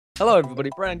Hello everybody,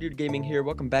 BrineDudeGaming here.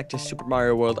 Welcome back to Super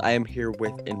Mario World. I am here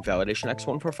with Invalidation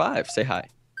X145. Say hi.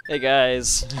 Hey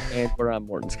guys. And we're on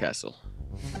Morton's Castle.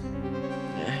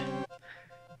 We're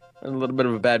in a little bit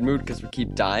of a bad mood because we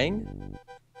keep dying.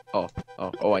 Oh,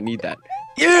 I need that.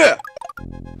 Yeah!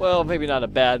 Well, maybe not a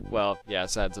bad, well, yeah,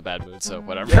 it's a bad mood, so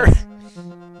whatever. Yes.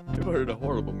 We're in a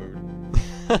horrible mood.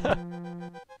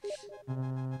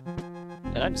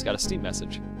 And I just got a Steam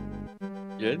message.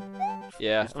 You did?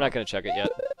 Yeah, I'm not gonna check it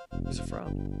yet. Who's it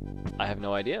from? I have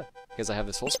no idea, because I have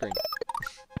this full screen.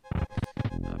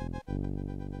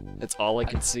 It's all I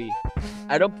can see.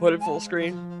 I don't put it full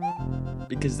screen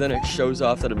because then it shows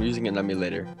off that I'm using an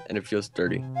emulator and it feels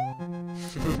dirty.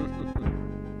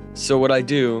 So what I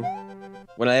do,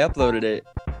 when I uploaded it,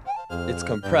 it's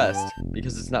compressed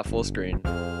because it's not full screen.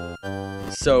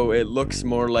 So it looks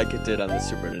more like it did on the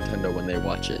Super Nintendo when they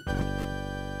watch it.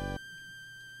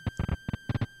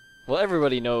 Well,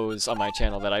 everybody knows on my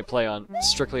channel that I play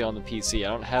strictly on the PC. I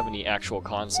don't have any actual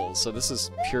consoles, so this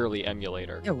is purely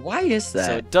emulator. Yeah, why is that?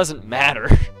 So it doesn't matter.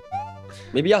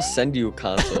 Maybe I'll send you a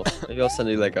console. Maybe I'll send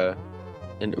you like an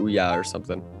Ouya or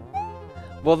something.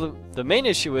 Well, the main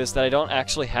issue is that I don't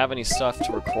actually have any stuff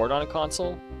to record on a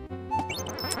console.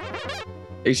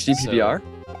 HD PVR?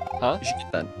 So, huh? You should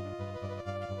get that.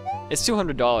 It's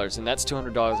 $200, and that's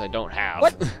 $200 I don't have.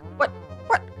 What?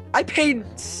 What? I paid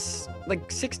like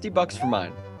 $60 for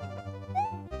mine.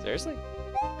 Seriously?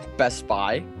 Best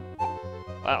Buy?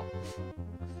 Wow.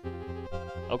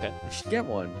 Okay. You should get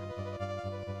one.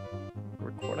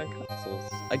 Record on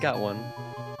consoles. I got one.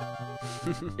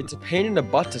 It's a pain in the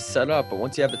butt to set up, but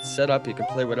once you have it set up, you can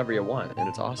play whatever you want, and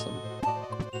it's awesome.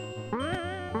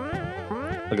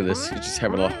 Look at this, he's just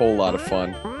having a whole lot of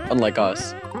fun, unlike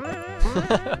us.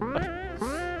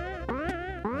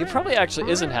 He probably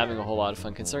actually isn't having a whole lot of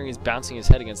fun, considering he's bouncing his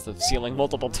head against the ceiling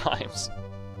multiple times.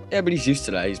 Yeah, but he's used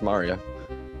to that, he's Mario.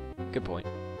 Good point.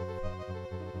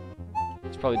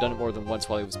 He's probably done it more than once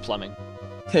while he was plumbing.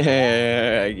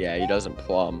 Yeah, he doesn't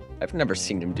plumb. I've never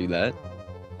seen him do that.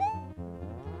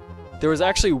 There was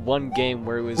actually one game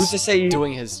where he was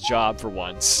doing his job for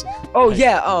once. Oh,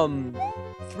 yeah,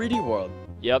 3D World.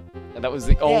 Yep, and that was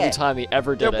the only time he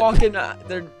ever did it. They're walking,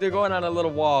 they're going on a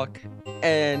little walk,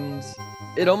 and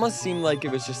it almost seemed like it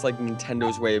was just like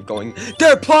Nintendo's way of going,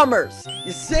 they're plumbers!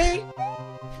 You see?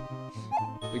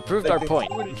 We proved like our point.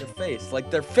 They threw it in your face.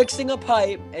 Like they're fixing a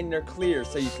pipe and they're clear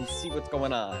so you can see what's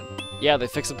going on. Yeah, they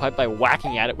fixed the pipe by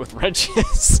whacking at it with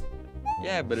wrenches.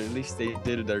 Yeah, but at least they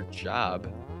did their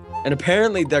job. And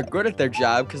apparently they're good at their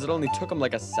job because it only took them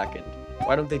like a second.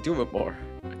 Why don't they do it more?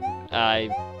 I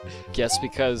guess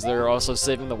because they're also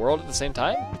saving the world at the same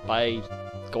time by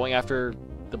going after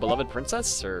the beloved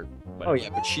princess, or whatever. Oh yeah,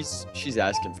 but she's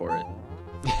asking for it.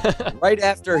 Right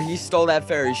after he stole that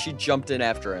fairy, she jumped in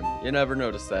after him. You never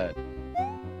noticed that.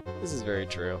 This is very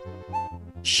true.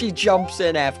 She jumps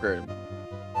in after him.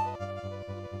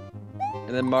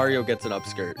 And then Mario gets an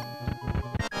upskirt.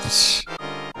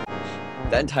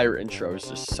 That entire intro is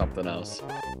just something else.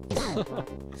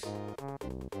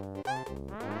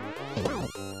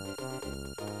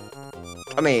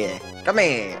 Come here. Come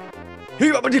here.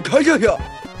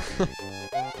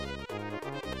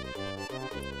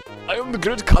 I am the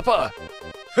great Kappa!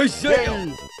 Hey,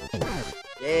 yeah.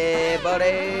 Yeah,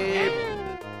 buddy!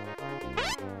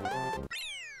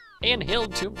 And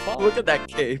held too far. Look at that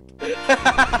cape.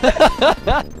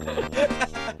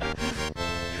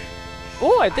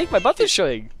 Oh, I think my butt is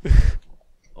showing.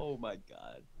 Oh my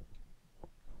god.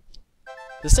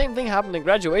 The same thing happened in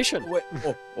graduation. Wait,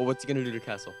 oh, what's he gonna do to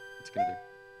Castle? What's he gonna do?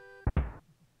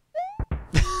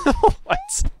 What?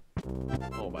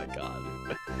 Oh my god.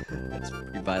 That's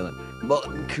pretty violent.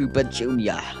 Morton Cooper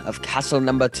Jr. of Castle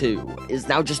Number 2 is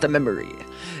now just a memory.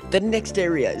 The next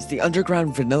area is the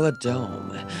underground Vanilla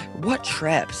Dome. What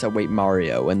traps await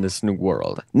Mario in this new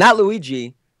world? Not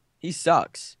Luigi. He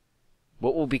sucks.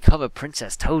 What will become of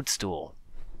Princess Toadstool?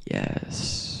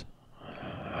 Yes.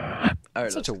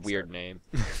 Right, such a weird name.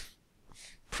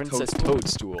 Princess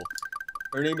Toadstool.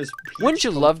 Her name is Peach. Wouldn't you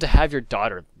love to have your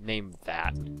daughter named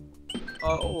that?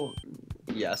 Oh,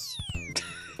 yes.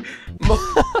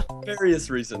 Various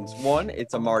reasons. One,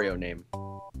 it's a Mario name.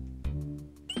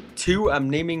 Two, I'm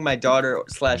naming my daughter /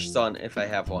 son if I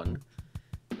have one.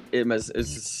 It's a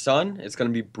son, it's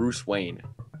gonna be Bruce Wayne.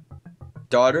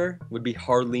 Daughter would be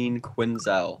Harleen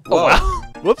Quinzel. Oh, wow.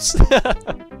 Whoops.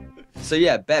 So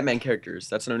yeah, Batman characters.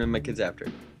 That's what I'm naming my kids after.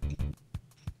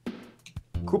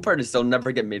 Cool part is they'll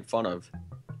never get made fun of.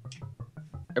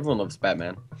 Everyone loves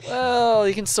Batman. Well,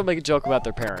 you can still make a joke about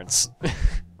their parents.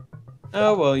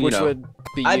 Oh, well, you Which know. would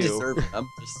be I you. deserve it. I'm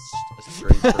just a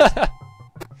strange person.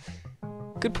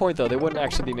 Good point, though. They wouldn't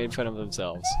actually be made fun of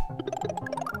themselves.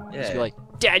 Yeah. Just be like,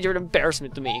 Dad, you're an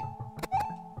embarrassment to me.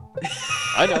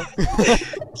 I know.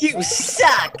 You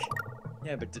suck!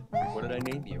 Yeah, but what did I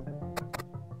name you?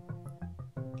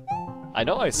 I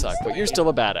know I suck, but you're still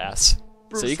a badass.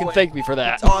 Bruce So you can Wayne. thank me for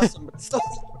that. It's awesome, but still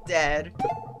dead.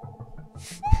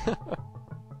 But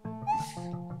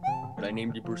I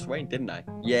named you Bruce Wayne, didn't I?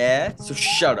 Yeah? So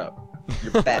shut up.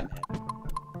 You're Batman.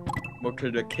 What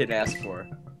could a kid ask for?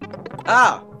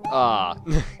 Ah! Ah.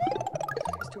 He's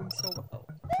doing so well.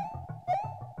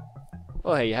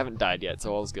 Well, hey, you haven't died yet,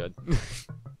 so all's good.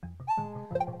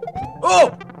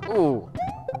 Oh! Ooh.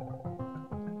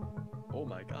 Oh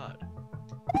my god.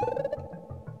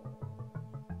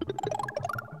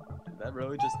 Did that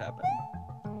really just happen?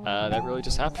 That really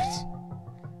just happened.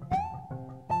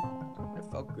 It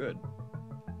felt good.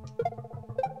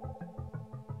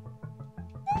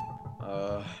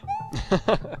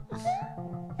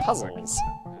 Puzzles.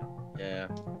 Yeah.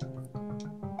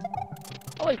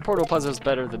 I like Portal puzzles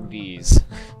better than these.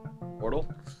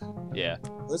 Portal? Yeah.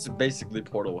 This is basically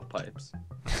Portal with pipes.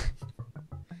 I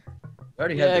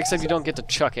already Yeah, had except you don't get to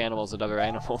chuck animals at other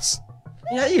animals.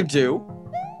 Yeah, you do.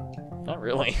 Not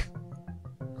really.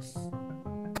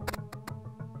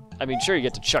 I mean, sure, you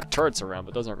get to chuck turrets around,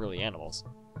 but those aren't really animals.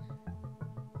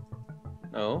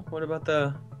 No. What about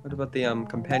the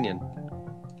companion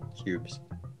cubes?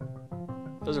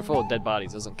 Those are full of dead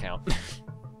bodies, doesn't count.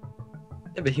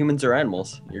 Yeah, but humans are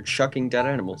animals. You're chucking dead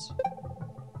animals.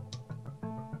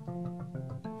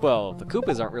 Well, the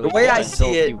Koopas aren't really The way dead I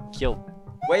until see it- you kill.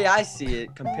 The way I see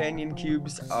it, companion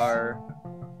cubes are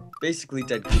basically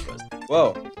dead Koopas.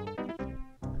 Whoa.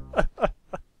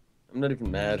 I'm not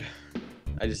even mad.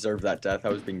 I deserve that death. I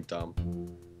was being dumb.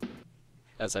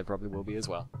 As I probably will be as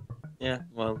well. Yeah,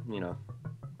 well, you know.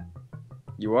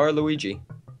 You are Luigi.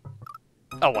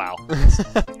 Oh, wow.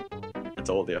 I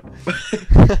told you.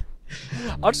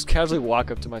 I'll just casually walk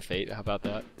up to my fate. How about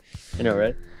that? I know,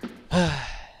 right?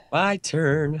 My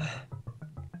turn.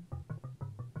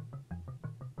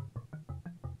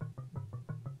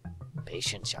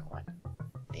 Patience, young one.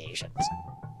 Patience.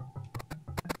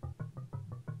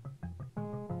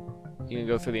 You can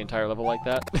go through the entire level like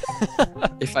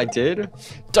that? If I did?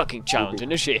 Ducking challenge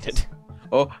initiated.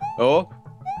 Oh, oh.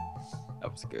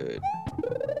 That was good.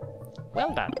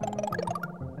 Well done.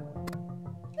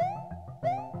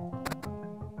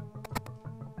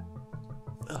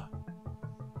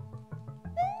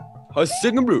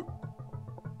 Singing blue.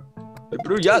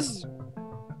 Blue, yes.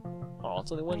 Oh,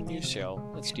 it's only one new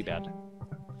shell. That's too bad.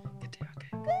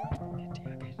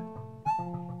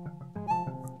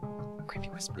 Creepy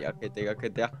whisper. Yeah, okay,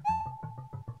 there.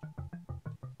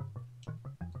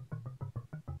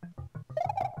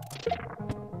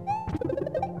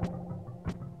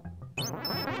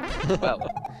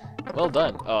 Well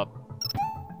done.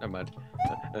 Never mind.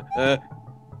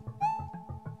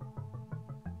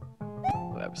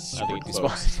 That was I super think you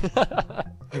close. despawned.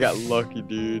 I got lucky,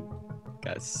 dude.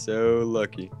 Got so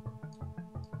lucky.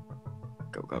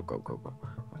 Go, go, go, go, go.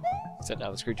 Except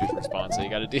now the creatures respawn, so you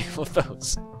gotta deal with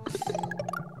those.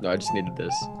 No, I just needed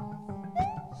this.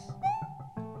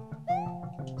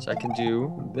 So I can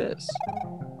do this.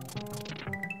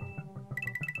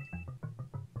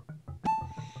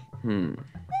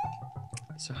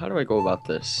 So how do I go about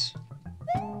this?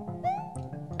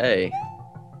 A.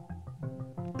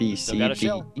 B, Still C, got a D,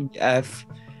 shell. E, F,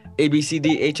 A, B, C,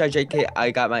 D, H, I, J, K. I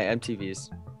got my MTVs.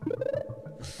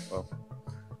 Well,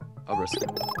 I'll risk it.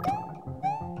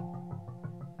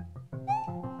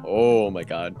 Oh my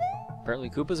god. Apparently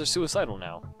Koopas are suicidal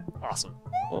now. Awesome.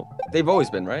 Well, they've always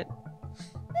been, right?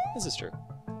 This is true.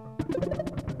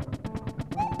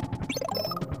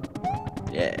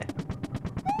 Yeah.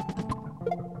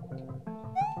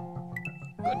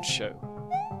 Good show.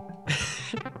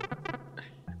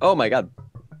 Oh my god.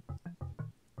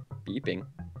 Beeping.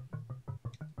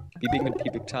 Beeping and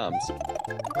peeping toms.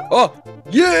 Oh!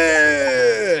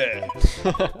 Yeah!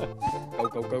 Go,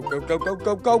 go, go, go, go, go,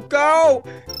 go, go, go!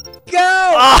 Go!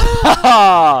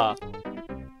 Ah!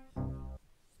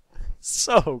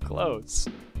 So close.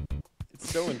 It's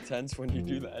so intense when you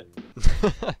do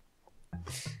that.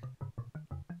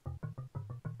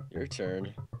 Your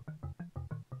turn.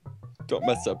 Don't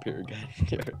mess up here again.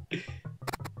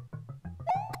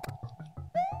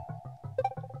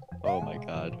 Oh my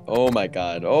god. Oh my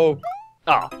god. Oh!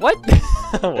 Ah, what? There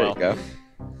Well, you go.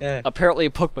 Yeah. apparently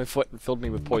it poked my foot and filled me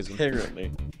with poison.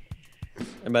 Apparently.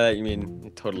 And by that you mean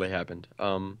it totally happened.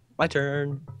 My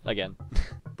turn. Again.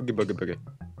 Boogie, boogie, boogie.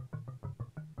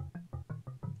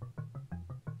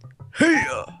 Hey!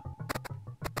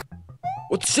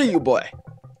 What say you, boy?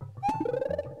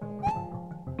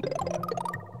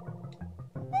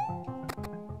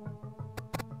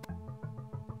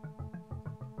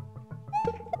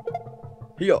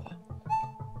 Here.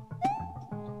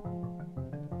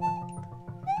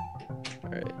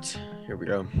 Alright, here we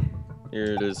go. Here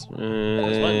it is.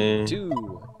 There's 1,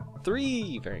 2,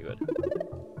 3. Very good.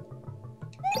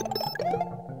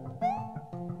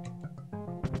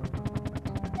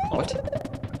 What?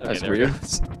 Okay, That's there we go. weird.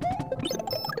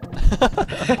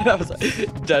 That was a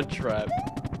dead trap.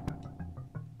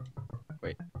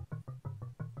 Wait.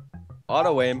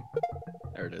 Auto aim.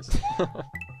 There it is.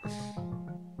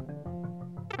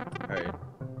 Alright.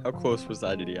 How close was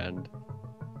that to the end?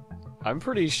 I'm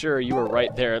pretty sure you were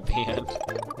right there at the end.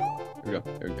 Here we go.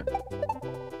 Here we go.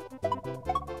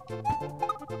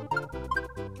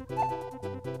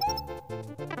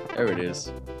 There it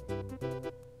is.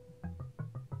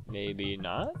 Maybe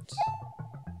not?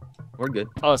 We're good.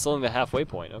 Oh, it's only the halfway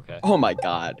point. Okay. Oh my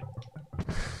god.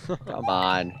 Come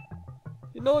on.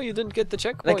 No, you didn't get the I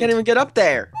checkpoint. can't even get up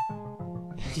there.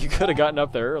 You could have gotten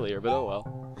up there earlier, but oh well.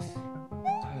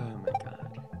 Oh my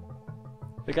god.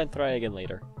 We can try again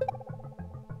later.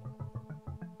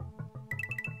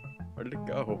 Where did it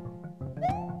go?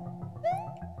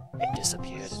 It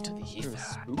disappeared into the It was ether.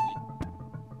 spooky.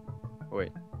 Oh,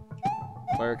 wait.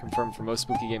 Fire confirmed for most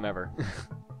spooky game ever.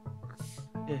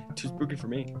 Yeah, too spooky for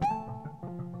me.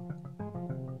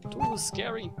 Too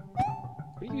scary.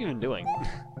 What are you even doing?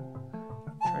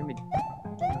 Trying to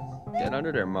get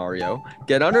under there, Mario.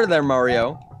 Get under there,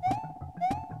 Mario.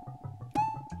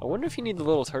 I wonder if you need the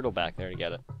little turtle back there to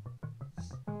get it.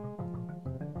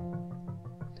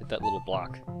 Hit that little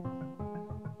block.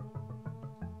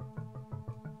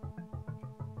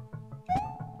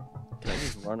 Can I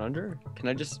just run under? Can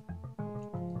I just...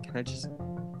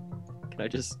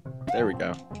 There we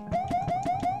go.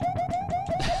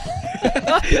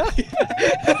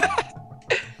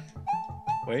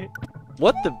 Wait.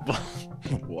 What the?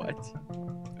 What?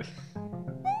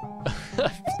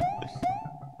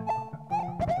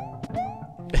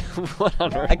 What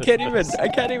on earth? I can't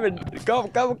even. Go.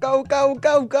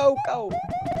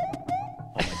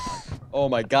 Oh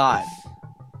my god.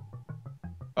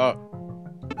 Oh.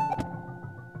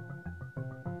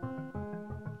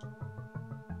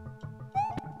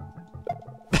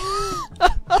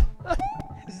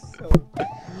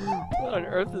 What on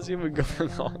earth is even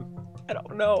going on? I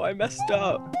don't know. I messed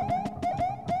up.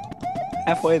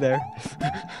 Halfway there.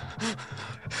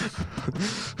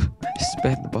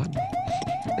 Spam the button.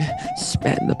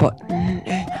 Spam the button.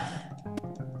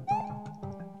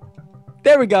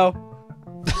 There we go.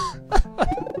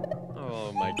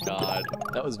 Oh my god.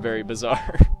 That was very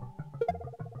bizarre.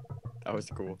 That was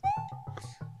cool.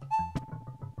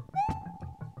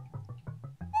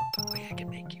 The way I can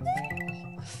make you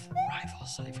feel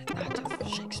rivals even that of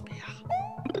Shakespeare.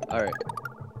 Alright.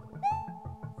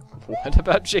 What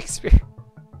about Shakespeare?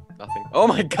 Nothing. Oh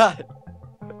my god!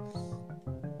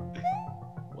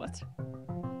 What?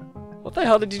 What the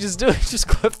hell did you just do? You just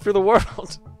clipped through the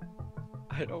world.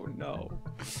 I don't know.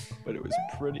 But it was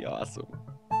pretty awesome.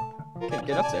 Okay,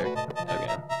 get up there.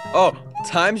 Okay. Oh!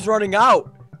 Time's running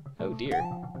out! Oh dear.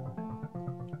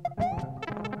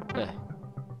 Eh.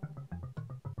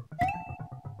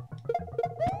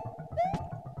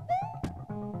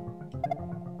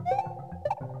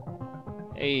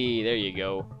 Hey, there you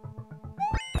go.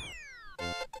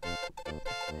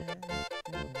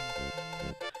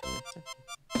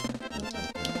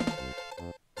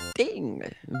 Ding!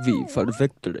 V for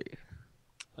victory.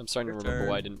 I'm starting to remember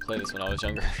why I didn't play this when I was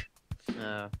younger.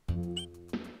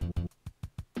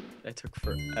 That took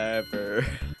forever.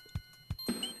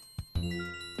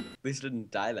 At least I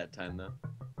didn't die that time, though.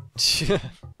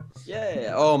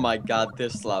 Yeah! Oh my god,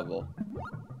 this level.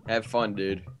 Have fun,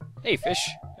 dude. Hey, fish.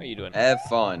 How are you doing? Have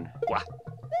fun. Wah.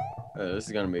 This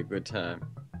is gonna be a good time.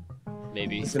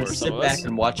 Maybe I'm for gonna some sit of back us.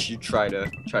 and watch you try to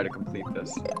complete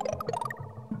this.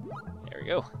 There we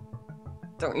go.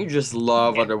 Don't you just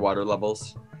love underwater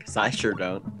levels? Cause I sure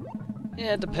don't.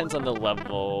 Yeah, it depends on the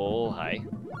level. Hi.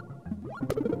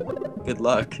 Good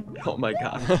luck. Oh my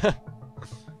god.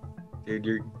 Dude,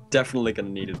 you're definitely gonna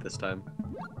need it this time.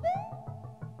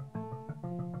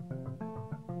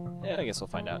 Yeah, I guess we'll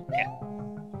find out. Yeah.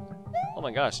 Oh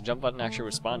my gosh, the jump button actually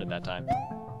responded that time.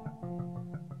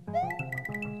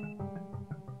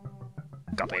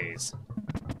 Copies.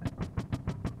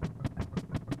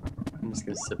 I'm just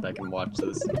gonna sit back and watch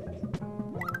this.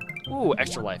 Ooh,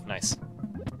 extra life, nice.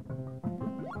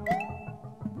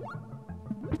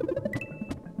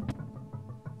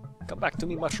 Come back to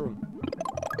me, mushroom.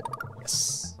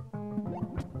 Yes.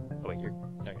 Oh wait, you're...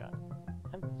 No, you're not.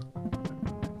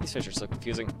 These fish are so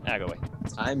confusing. Ah, go away.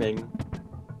 Timing.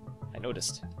 I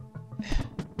noticed.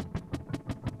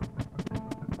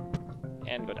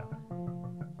 And go down.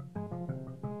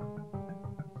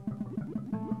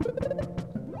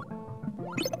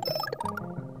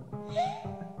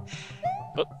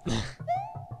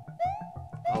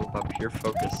 of pure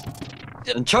focus.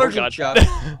 And charge God. it, Chuck.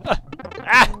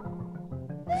 Ah!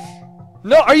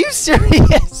 No, are you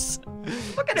serious?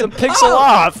 Look at It's a him. pixel Oh!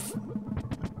 off.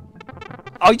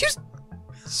 Oh, you.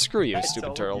 Screw you, I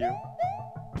stupid told turtle. you.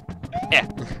 Yeah.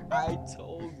 I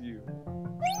told you.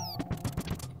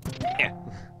 Yeah.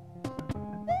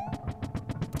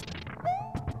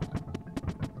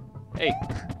 Hey.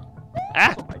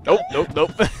 Ah! Oh my Nope, God. nope,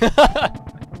 nope.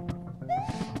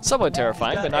 Somewhat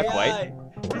terrifying, but not quite.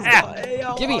 Ah!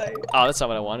 Give me. Oh, that's not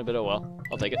what I wanted, but oh well.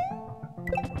 I'll take it.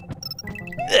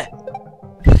 Ugh.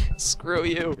 Screw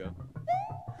you.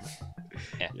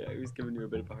 Yeah. Yeah, he was giving you a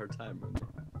bit of a hard time. Wasn't he?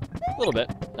 A little bit.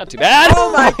 Not too bad.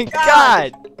 Oh my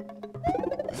God!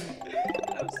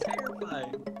 That was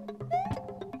terrifying.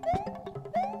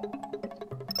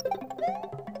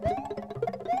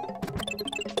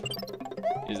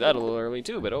 Is that a little early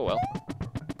too, but oh well.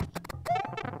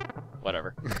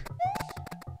 Whatever.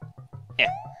 Yeah.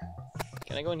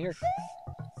 Can I go in here?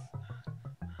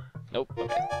 Nope.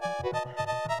 Okay.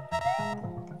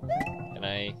 Can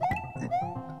I?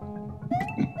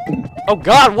 Oh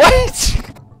God! What?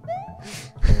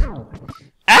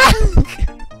 Ah!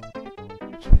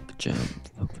 Jump,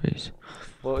 please.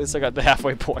 Well, at least I got the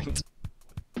halfway point.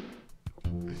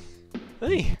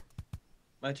 Hey,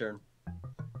 My turn.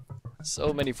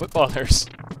 so many footballers.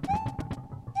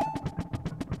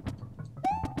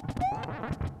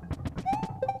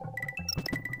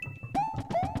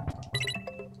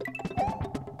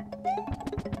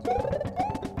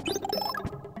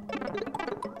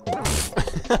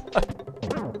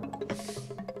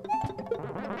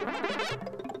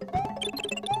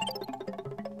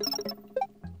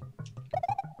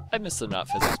 I miss the not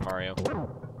physics Mario.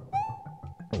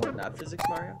 Not physics,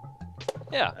 Mario?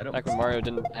 Yeah, I don't back when miss- Mario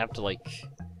didn't have to like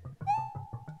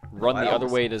run I the don't other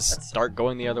miss way it. to That's- start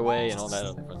going the other way and all that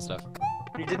other fun stuff.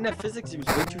 He didn't have physics, he was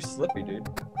way too slippy, dude.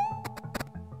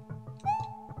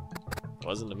 It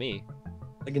wasn't to me.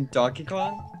 Like in Donkey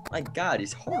Kong? My God,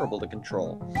 he's horrible to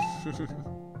control.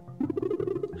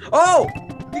 Oh!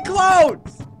 He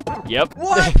clones! Yep.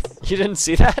 What? You didn't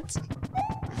see that?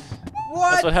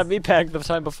 What? That's what had me panicked the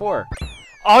time before.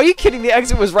 Oh, are you kidding? The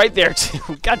exit was right there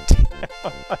too. God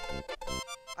damn.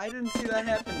 I didn't see that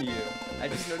happen to you. I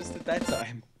just noticed it that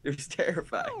time. It was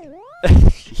terrifying.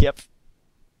 Yep.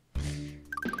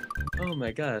 Oh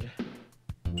my God.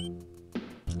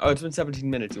 Oh, it's been 17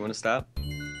 minutes. You want to stop?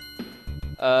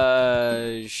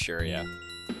 Sure, yeah.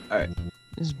 Alright.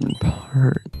 This has been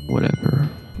part whatever.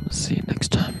 We'll see you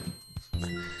next time.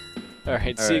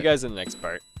 Alright, see you Alright. guys in the next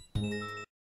part.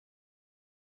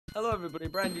 Hello everybody,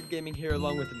 BrineDudeGaming here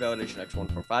along with Invalidation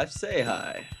X145. Say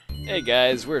hi. Hey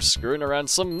guys, we're screwing around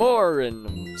some more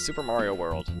in Super Mario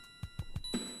World.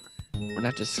 We're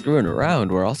not just screwing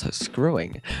around, we're also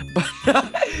screwing.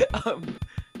 But,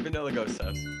 Vanilla Ghost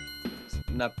House.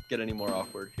 Not get any more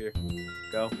awkward here.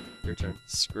 Go. Your turn.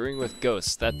 Screwing with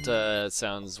ghosts. That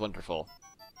sounds wonderful.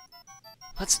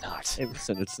 Let's not. Hey,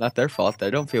 listen, it's not their fault. They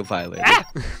don't feel violated. Ah!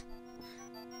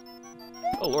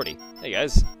 Oh lordy. Hey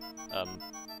guys.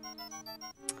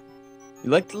 You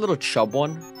like the little chub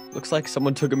one? Looks like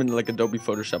someone took him into like Adobe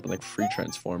Photoshop and like free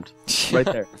transformed. Right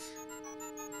there.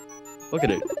 Look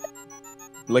at it.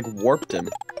 Like warped him.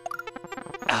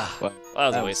 Ah, What? that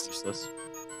was a That waste. useless.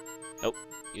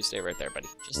 You stay right there, buddy.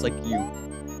 Just like you.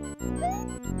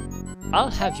 I'll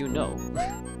have you know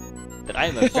that I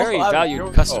am a very I'll have valued you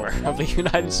know. customer of the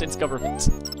United States government.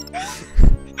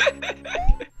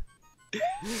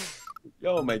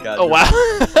 Oh my God. Oh you're-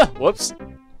 wow. Whoops.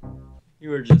 You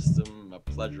were just a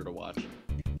pleasure to watch.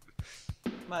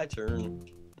 My turn.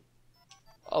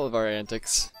 All of our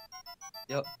antics.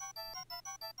 Yep.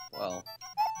 Well,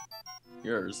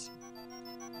 yours.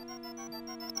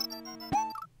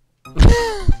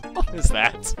 What is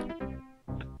that?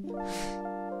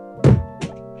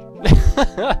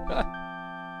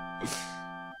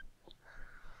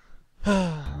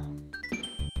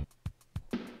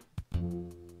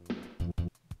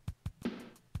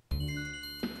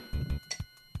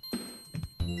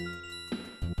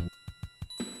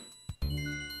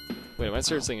 Wait, am I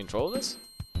seriously in control of this?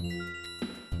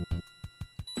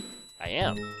 I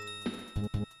am.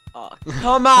 Oh,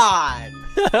 come on!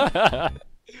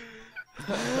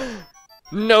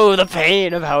 Know the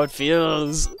pain of how it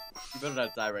feels. You better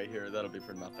not die right here. That'll be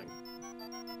for nothing.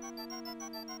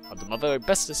 I'll do my very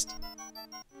bestest.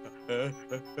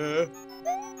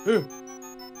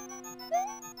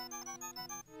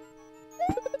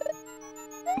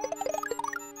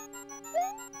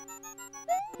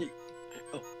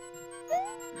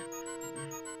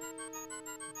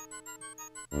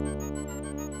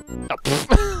 Oh,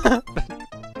 pfft.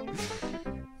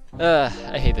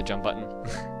 I hate the jump button.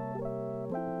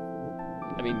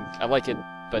 I mean, I like it,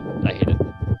 but I hate it.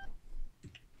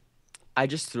 I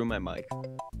just threw my mic.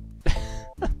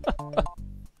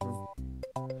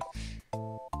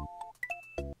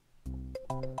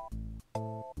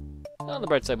 On the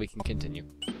bright side, we can continue.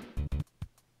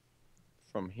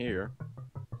 From here.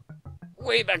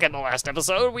 Way back in the last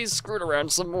episode, we screwed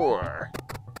around some more.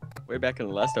 Way back in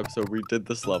the last episode, we did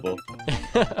this level.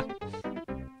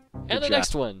 And the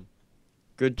next one.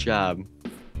 Good job.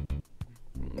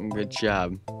 Good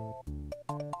job.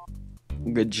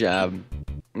 Good job.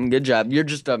 Good job. You're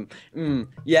just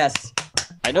yes.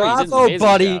 I know you did an Bravo, amazing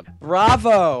buddy. job.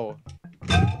 Bravo.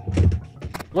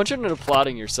 Once you're not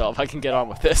applauding yourself, I can get on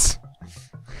with this.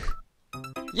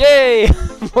 Yay!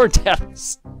 More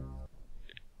deaths.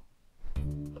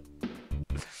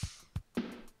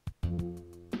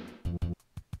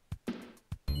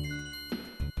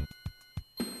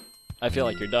 I feel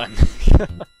like you're done.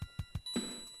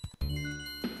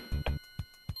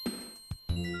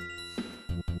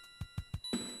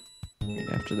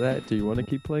 After that, do you want to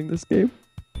keep playing this game?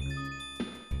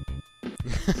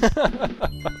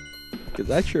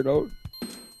 Because I sure don't.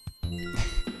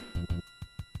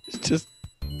 It's just,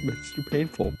 it's too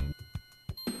painful.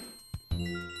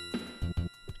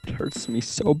 It hurts me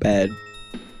so bad.